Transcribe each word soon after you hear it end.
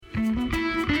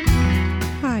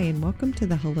welcome to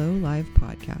the Hello Live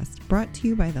podcast, brought to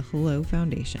you by the Hello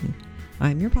Foundation.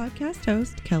 I'm your podcast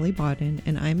host, Kelly Bodden,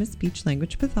 and I'm a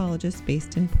speech-language pathologist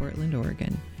based in Portland,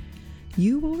 Oregon.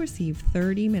 You will receive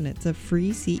 30 minutes of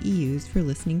free CEUs for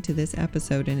listening to this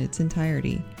episode in its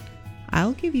entirety.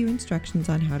 I'll give you instructions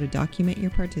on how to document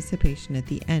your participation at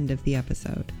the end of the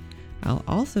episode. I'll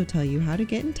also tell you how to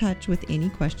get in touch with any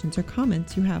questions or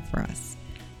comments you have for us.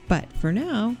 But for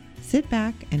now, sit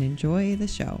back and enjoy the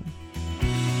show.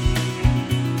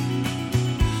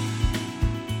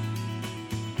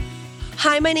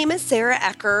 Hi, my name is Sara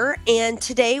Ecker, and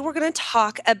today we're going to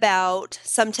talk about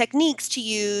some techniques to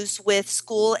use with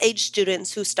school-age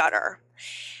students who stutter.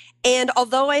 And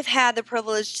although I've had the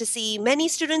privilege to see many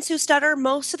students who stutter,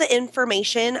 most of the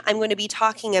information I'm going to be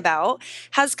talking about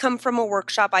has come from a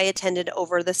workshop I attended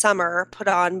over the summer put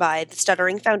on by the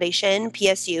Stuttering Foundation,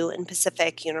 PSU, and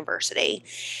Pacific University.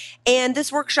 And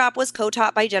this workshop was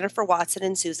co-taught by Jennifer Watson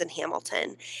and Susan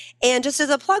Hamilton. And just as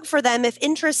a plug for them, if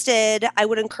interested, I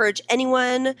would encourage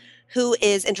anyone who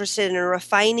is interested in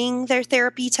refining their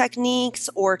therapy techniques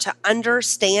or to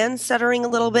understand stuttering a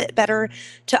little bit better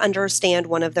to understand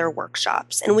one of their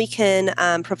workshops. And we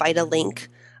can provide a link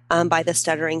by the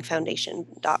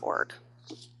stutteringfoundation.org.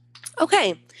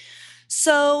 Okay.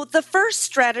 So the first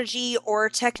strategy or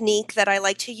technique that I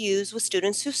like to use with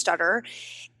students who stutter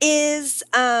is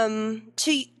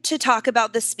to talk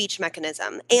about the speech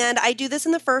mechanism. And I do this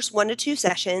in the first 1 to 2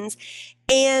 sessions.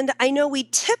 And I know we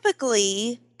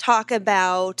typically talk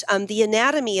about the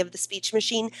anatomy of the speech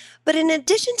machine, but in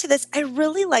addition to this, I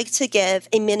really like to give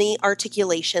a mini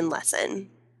articulation lesson.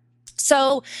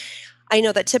 So I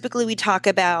know that typically we talk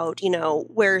about,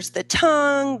 where's the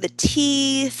tongue, the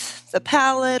teeth, the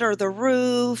palate or the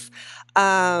roof,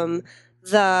 the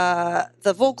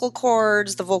vocal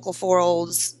cords, the vocal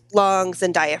folds, lungs,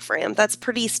 and diaphragm. That's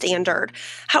pretty standard.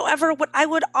 However, what I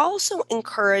would also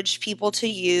encourage people to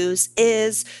use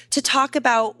is to talk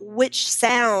about which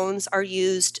sounds are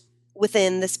used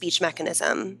within the speech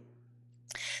mechanism.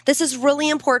 This is really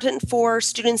important for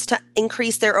students to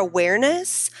increase their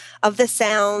awareness of the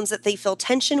sounds that they feel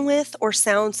tension with or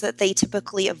sounds that they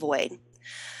typically avoid.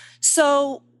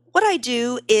 So what I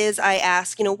do is I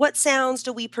ask, what sounds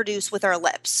do we produce with our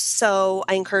lips? So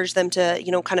I encourage them to,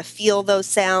 kind of feel those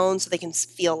sounds so they can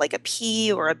feel like a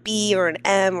P or a B or an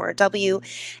M or a W.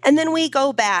 And then we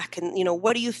go back and,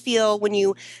 what do you feel when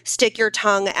you stick your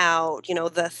tongue out,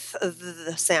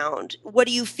 the sound? What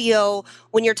do you feel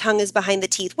when your tongue is behind the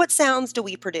teeth? What sounds do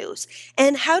we produce?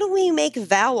 And how do we make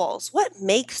vowels? What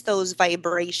makes those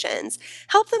vibrations?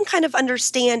 Help them kind of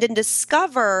understand and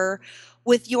discover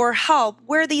with your help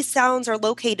where these sounds are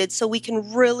located so we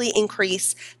can really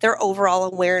increase their overall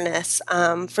awareness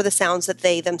for the sounds that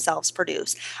they themselves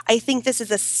produce. I think this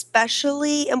is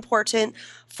especially important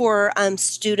for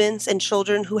students and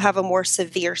children who have a more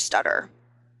severe stutter.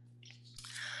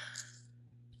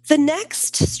 The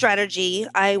next strategy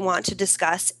I want to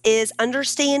discuss is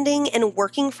understanding and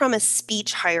working from a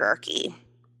speech hierarchy.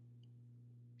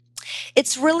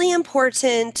 It's really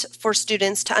important for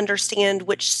students to understand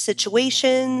which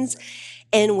situations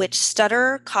and which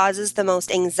stutter causes the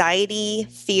most anxiety,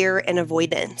 fear, and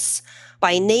avoidance.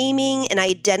 By naming and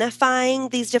identifying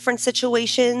these different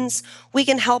situations, we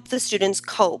can help the students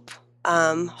cope,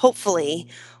 hopefully,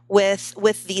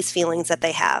 with these feelings that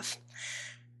they have.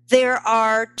 There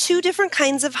are 2 different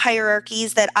kinds of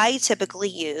hierarchies that I typically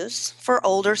use. For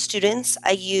older students,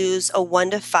 I use a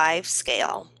 1 to 5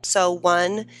 scale. So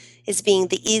 1 is being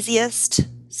the easiest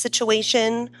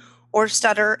situation or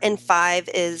stutter, and 5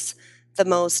 is the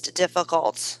most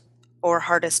difficult or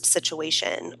hardest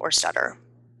situation or stutter.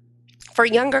 For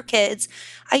younger kids,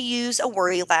 I use a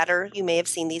worry ladder. You may have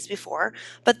seen these before,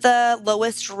 but the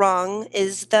lowest rung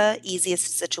is the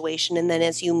easiest situation, and then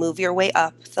as you move your way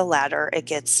up the ladder, it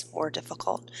gets more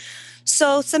difficult.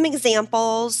 So some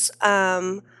examples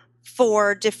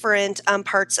for different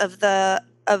parts of the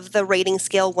rating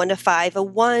scale 1 to 5. A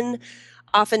 1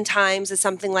 oftentimes is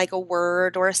something like a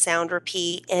word or a sound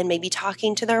repeat and maybe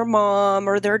talking to their mom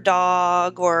or their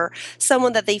dog or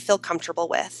someone that they feel comfortable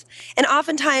with. And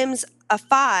oftentimes a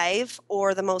 5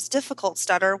 or the most difficult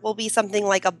stutter will be something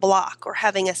like a block or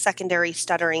having a secondary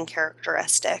stuttering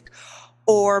characteristic,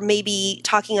 or maybe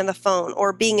talking on the phone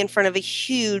or being in front of a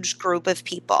huge group of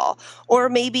people, or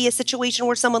maybe a situation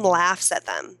where someone laughs at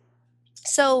them.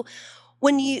 So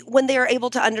when they are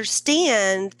able to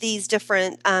understand these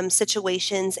different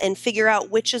situations and figure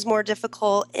out which is more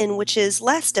difficult and which is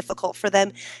less difficult for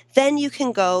them, then you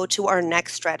can go to our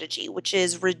next strategy, which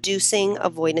is reducing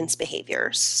avoidance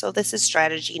behaviors. So this is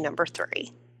strategy number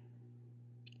 3.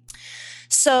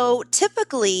 So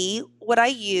typically what I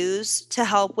use to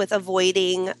help with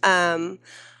avoiding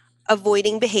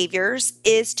behaviors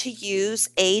is to use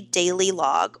a daily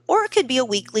log, or it could be a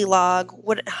weekly log,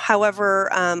 however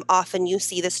often you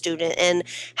see the student and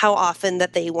how often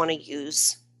that they want to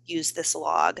use this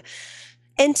log.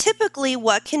 And typically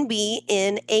what can be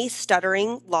in a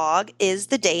stuttering log is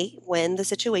the date when the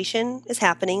situation is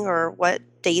happening, or what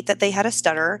date that they had a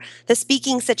stutter. The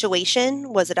speaking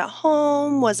situation, was it at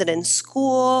home? Was it in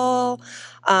school?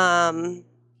 What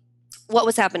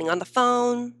was happening on the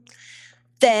phone?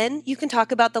 Then you can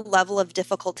talk about the level of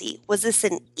difficulty. Was this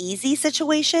an easy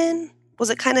situation? Was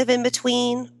it kind of in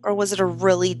between? Or was it a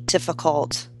really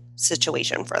difficult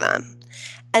situation for them?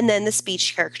 And then the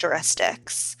speech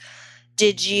characteristics.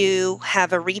 Did you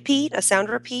have a sound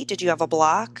repeat? Did you have a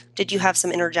block? Did you have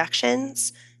some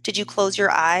interjections? Did you close your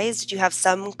eyes? Did you have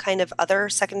some kind of other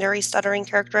secondary stuttering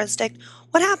characteristic?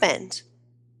 What happened?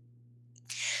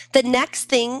 The next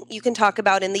thing you can talk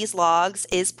about in these logs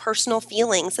is personal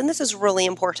feelings, and this is really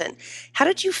important. How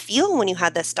did you feel when you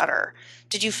had this stutter?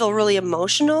 Did you feel really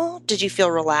emotional? Did you feel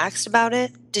relaxed about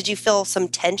it? Did you feel some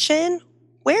tension?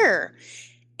 Where?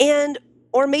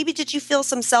 Or maybe did you feel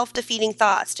some self-defeating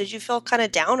thoughts? Did you feel kind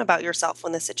of down about yourself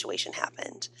when the situation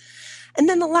happened? And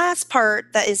then the last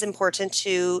part that is important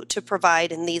to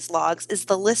provide in these logs is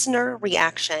the listener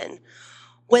reaction.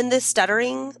 When this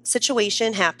stuttering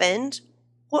situation happened,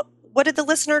 what did the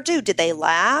listener do? Did they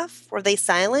laugh? Were they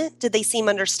silent? Did they seem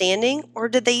understanding? Or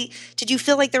did you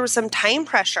feel like there was some time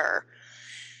pressure?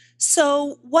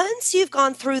 So once you've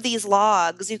gone through these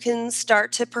logs, you can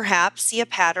start to perhaps see a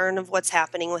pattern of what's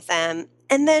happening with them.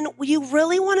 And then you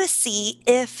really want to see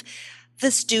if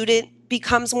the student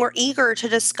becomes more eager to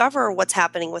discover what's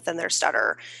happening within their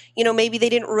stutter. Maybe they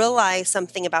didn't realize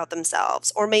something about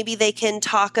themselves, or maybe they can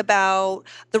talk about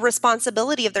the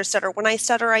responsibility of their stutter. When I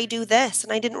stutter, I do this,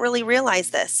 and I didn't really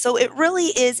realize this. So it really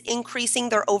is increasing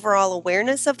their overall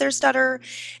awareness of their stutter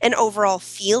and overall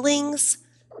feelings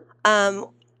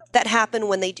that happen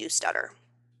when they do stutter.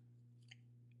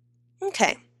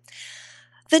 Okay.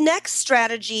 The next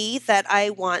strategy that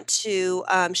I want to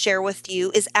share with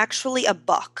you is actually a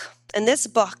book. And this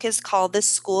book is called The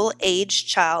School-Aged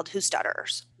Child Who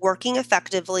Stutters, Working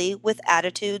Effectively with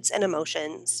Attitudes and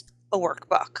Emotions, a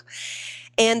workbook.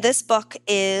 And this book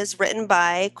is written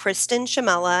by Kristen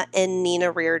Shamella and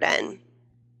Nina Reardon.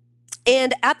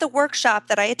 And at the workshop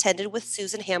that I attended with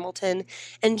Susan Hamilton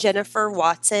and Jennifer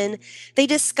Watson, they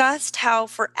discussed how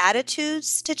for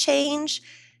attitudes to change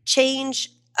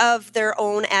of their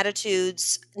own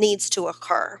attitudes needs to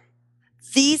occur.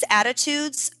 These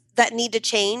attitudes that need to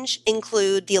change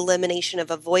include the elimination of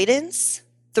avoidance,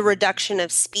 the reduction of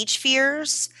speech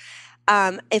fears.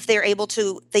 If they're able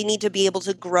to, they need to be able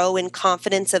to grow in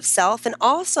confidence of self, and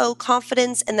also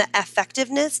confidence in the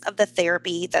effectiveness of the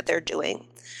therapy that they're doing.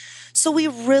 So we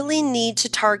really need to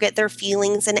target their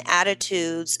feelings and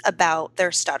attitudes about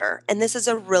their stutter. And this is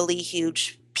a really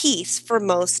huge piece for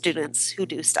most students who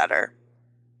do stutter.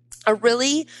 A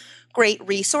really great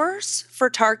resource for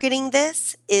targeting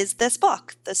this is this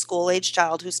book, The School-Aged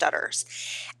Child Who Stutters.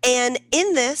 And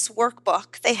in this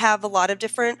workbook, they have a lot of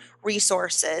different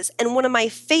resources. And one of my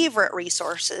favorite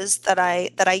resources that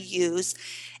I use,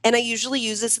 and I usually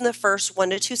use this in the first 1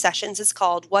 to 2 sessions, is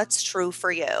called What's True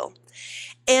for You?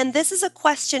 And this is a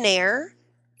questionnaire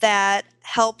that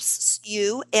helps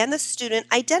you and the student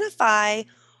identify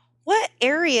what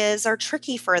areas are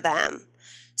tricky for them.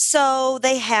 So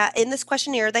in this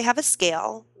questionnaire, they have a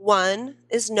scale. 1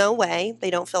 is no way,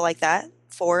 they don't feel like that.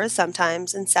 4 is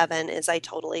sometimes, and 7 is I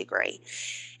totally agree.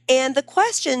 And the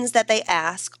questions that they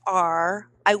ask are,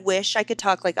 I wish I could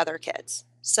talk like other kids.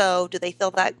 So do they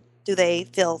feel that? Do they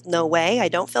feel no way, I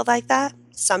don't feel like that?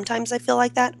 Sometimes I feel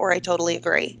like that, or I totally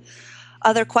agree.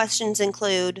 Other questions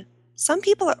include, some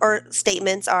people are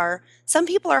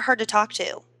hard to talk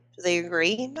to. Do they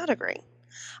agree? Not agree.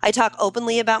 I talk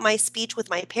openly about my speech with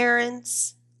my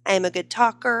parents. I am a good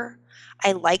talker.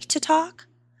 I like to talk.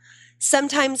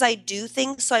 Sometimes I do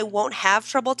things so I won't have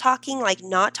trouble talking, like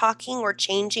not talking or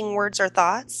changing words or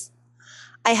thoughts.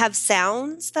 I have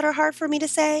sounds that are hard for me to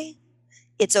say.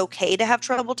 It's okay to have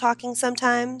trouble talking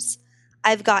sometimes.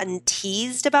 I've gotten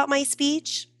teased about my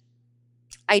speech.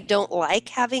 I don't like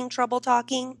having trouble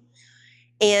talking,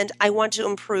 and I want to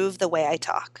improve the way I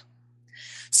talk.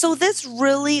 So this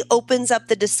really opens up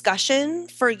the discussion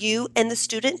for you and the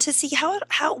student to see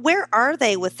where are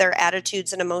they with their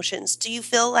attitudes and emotions? Do you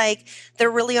feel like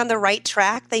they're really on the right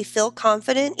track? They feel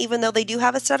confident even though they do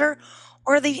have a stutter?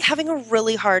 Or are they having a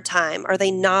really hard time? Are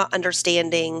they not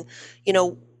understanding,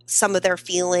 some of their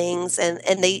feelings, and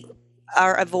they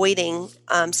are avoiding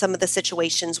some of the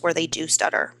situations where they do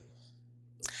stutter.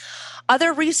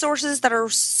 Other resources that are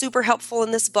super helpful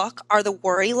in this book are the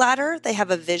worry ladder. They have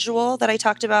a visual that I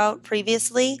talked about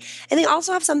previously, and they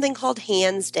also have something called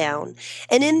hands down.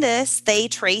 And in this, they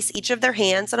trace each of their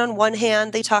hands, and on one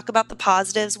hand, they talk about the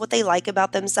positives, what they like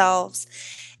about themselves.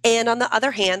 And on the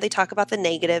other hand, they talk about the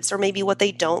negatives or maybe what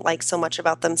they don't like so much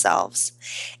about themselves.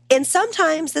 And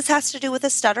sometimes this has to do with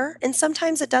a stutter, and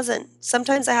sometimes it doesn't.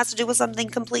 Sometimes it has to do with something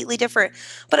completely different.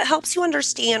 But it helps you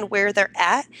understand where they're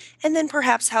at and then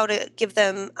perhaps how to give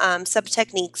them some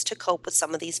techniques to cope with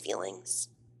some of these feelings.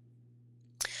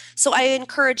 So I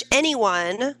encourage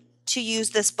anyone to use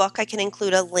this book. I can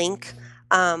include a link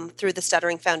through the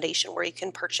Stuttering Foundation where you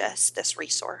can purchase this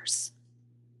resource.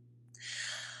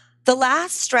 The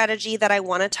last strategy that I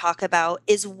want to talk about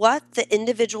is what the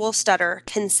individual stutter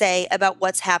can say about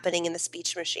what's happening in the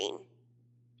speech machine.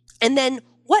 And then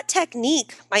what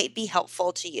technique might be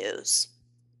helpful to use.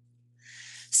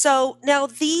 So now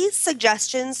these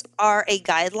suggestions are a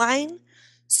guideline.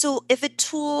 So if a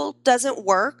tool doesn't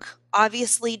work,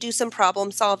 obviously do some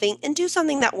problem solving and do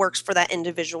something that works for that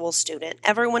individual student.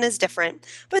 Everyone is different,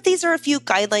 but these are a few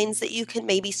guidelines that you can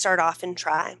maybe start off and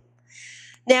try.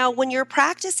 Now, when you're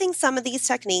practicing some of these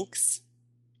techniques,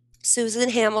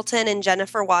 Susan Hamilton and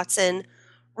Jennifer Watson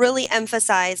really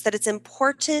emphasize that it's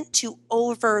important to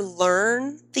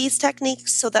overlearn these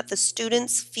techniques so that the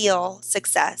students feel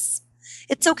success.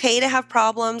 It's okay to have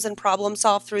problems and problem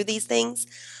solve through these things,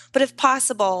 but if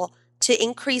possible, to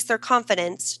increase their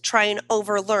confidence, try and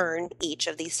overlearn each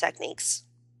of these techniques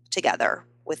together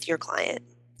with your client.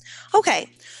 Okay,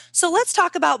 so let's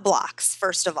talk about blocks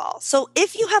first of all. So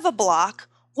if you have a block,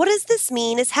 what does this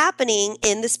mean is happening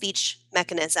in the speech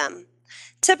mechanism?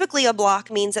 Typically, a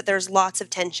block means that there's lots of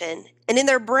tension, and in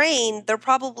their brain, they're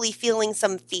probably feeling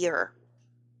some fear.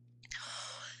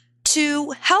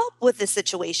 To help with this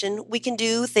situation, we can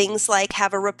do things like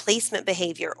have a replacement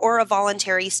behavior or a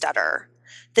voluntary stutter.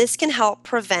 This can help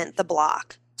prevent the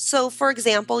block. So, for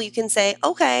example, you can say,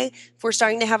 okay, if we're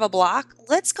starting to have a block,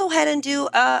 let's go ahead and do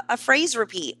a phrase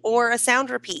repeat or a sound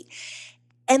repeat.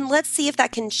 And let's see if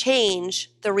that can change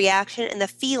the reaction and the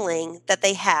feeling that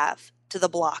they have to the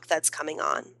block that's coming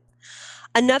on.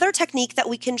 Another technique that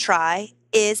we can try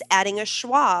is adding a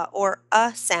schwa or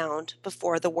a sound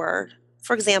before the word.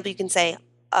 For example, you can say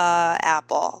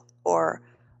apple or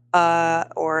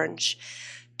orange,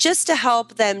 just to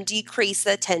help them decrease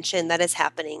the tension that is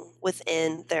happening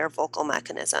within their vocal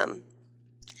mechanism.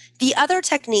 The other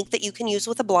technique that you can use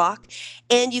with a block,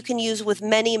 and you can use with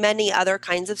many, many other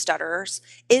kinds of stutterers,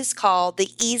 is called the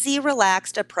easy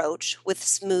relaxed approach with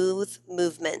smooth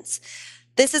movements.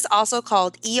 This is also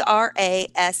called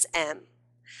ERASM,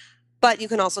 but you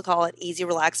can also call it easy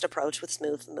relaxed approach with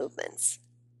smooth movements.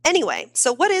 Anyway,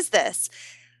 so what is this?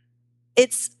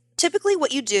 It's typically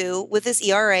what you do with this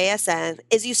ERASM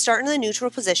is you start in the neutral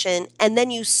position and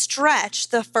then you stretch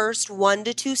the first 1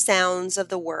 to 2 sounds of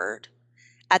the word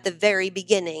at the very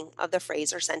beginning of the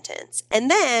phrase or sentence.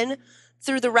 And then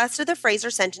through the rest of the phrase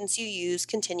or sentence, you use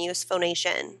continuous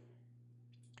phonation.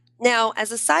 Now,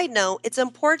 as a side note, it's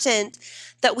important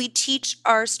that we teach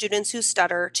our students who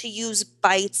stutter to use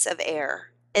bites of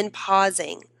air and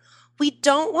pausing. We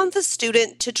don't want the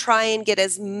student to try and get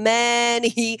as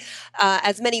many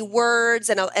words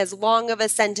and as long of a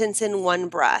sentence in one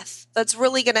breath. That's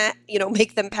really going to,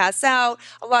 make them pass out.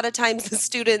 A lot of times the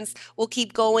students will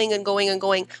keep going and going and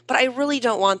going, but I really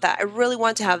don't want that. I really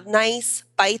want to have nice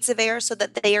bites of air so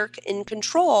that they are in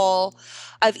control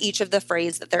of each of the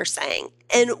phrase that they're saying.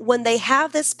 And when they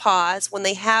have this pause, when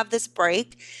they have this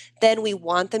break, then we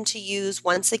want them to use,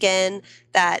 once again,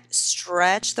 that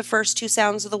stretch the first 2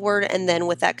 sounds of the word and then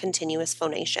with that continuous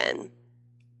phonation.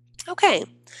 Okay,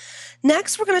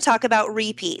 next we're going to talk about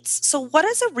repeats. So what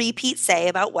does a repeat say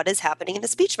about what is happening in the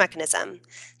speech mechanism?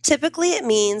 Typically, it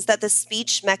means that the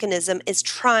speech mechanism is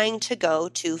trying to go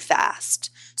too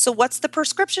fast. So what's the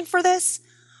prescription for this?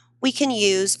 We can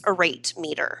use a rate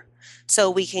meter. So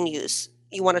we can use,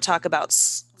 you want to talk about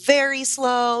very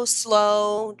slow,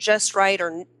 slow, just right,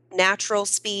 or natural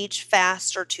speech,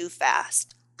 fast or too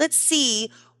fast. Let's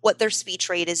see what their speech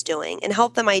rate is doing and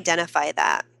help them identify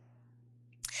that.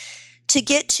 To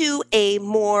get to a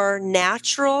more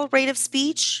natural rate of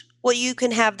speech, what you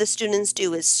can have the students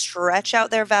do is stretch out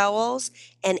their vowels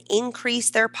and increase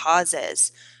their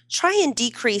pauses. Try and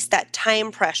decrease that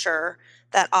time pressure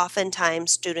that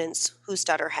oftentimes students who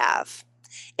stutter have.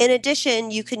 In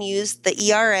addition, you can use the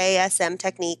ERASM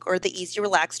technique or the easy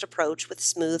relaxed approach with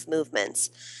smooth movements.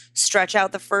 Stretch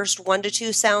out the first 1 to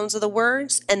 2 sounds of the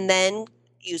words and then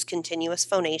use continuous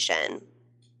phonation.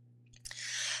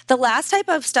 The last type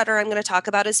of stutter I'm going to talk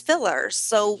about is fillers.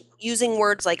 So using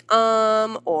words like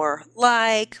or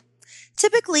like.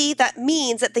 Typically, that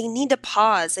means that they need to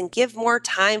pause and give more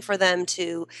time for them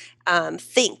to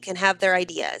think and have their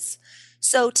ideas.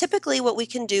 So typically what we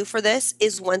can do for this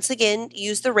is once again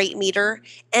use the rate meter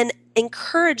and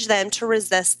encourage them to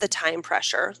resist the time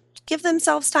pressure. Give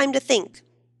themselves time to think.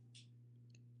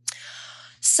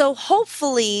 So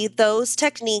hopefully those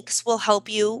techniques will help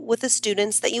you with the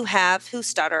students that you have who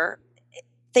stutter.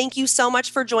 Thank you so much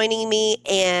for joining me,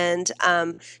 and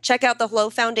check out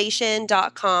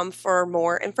thehellfoundation.com for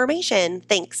more information.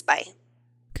 Thanks. Bye.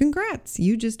 Congrats!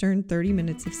 You just earned 30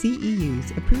 minutes of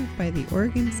CEUs approved by the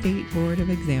Oregon State Board of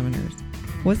Examiners.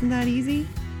 Wasn't that easy?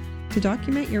 To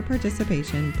document your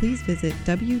participation, please visit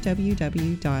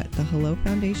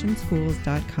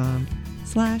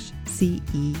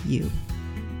www.thehellfoundationschools.com/CEU.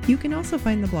 You can also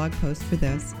find the blog post for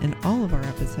this and all of our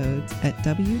episodes at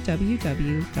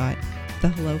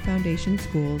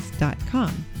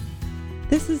www.thehellfoundationschools.com.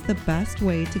 This is the best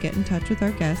way to get in touch with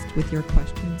our guest with your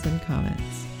questions and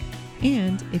comments.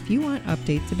 And if you want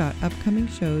updates about upcoming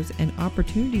shows and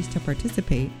opportunities to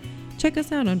participate, check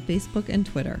us out on Facebook and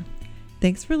Twitter.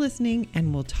 Thanks for listening,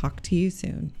 and we'll talk to you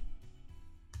soon.